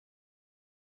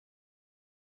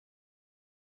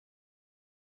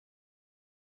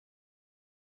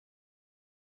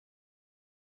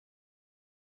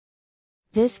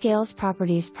This Gales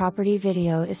Properties property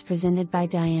video is presented by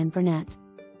Diane Burnett.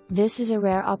 This is a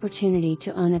rare opportunity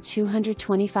to own a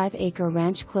 225-acre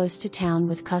ranch close to town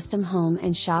with custom home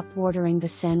and shop bordering the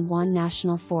San Juan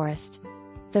National Forest.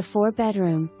 The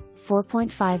 4-bedroom,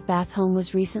 4.5-bath home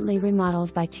was recently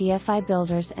remodeled by TFI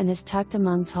Builders and is tucked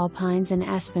among tall pines and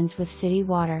aspens with city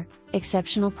water,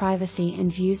 exceptional privacy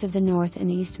and views of the North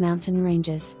and East Mountain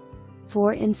ranges.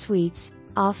 4 en-suites,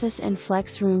 office and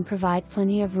flex room provide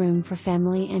plenty of room for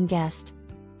family and guest.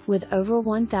 With over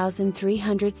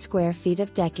 1,300 square feet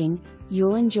of decking,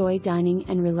 you'll enjoy dining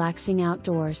and relaxing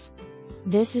outdoors.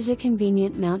 This is a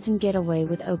convenient mountain getaway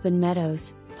with open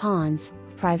meadows, ponds,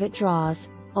 private draws,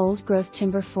 old-growth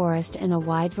timber forest and a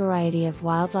wide variety of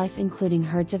wildlife including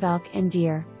herds of elk and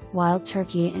deer, wild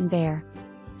turkey and bear.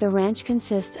 The ranch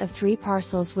consists of 3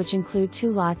 parcels which include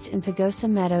 2 lots in Pagosa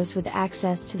Meadows with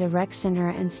access to the rec center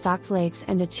and stocked lakes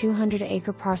and a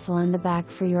 200-acre parcel in the back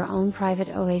for your own private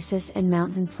oasis and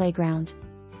mountain playground.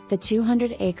 The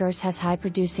 200 acres has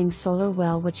high-producing solar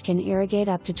well which can irrigate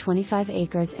up to 25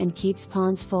 acres and keeps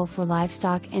ponds full for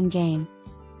livestock and game.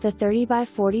 The 30 by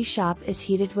 40 shop is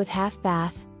heated with half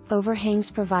bath, overhangs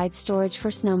provide storage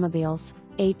for snowmobiles,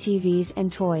 ATVs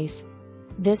and toys.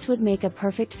 This would make a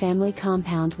perfect family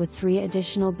compound with 3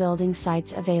 additional building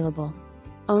sites available.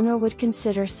 Owner would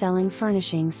consider selling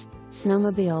furnishings,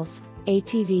 snowmobiles,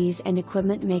 ATVs and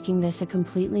equipment, making this a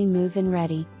completely move-in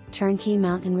ready, turnkey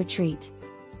mountain retreat.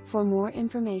 For more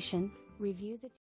information, review the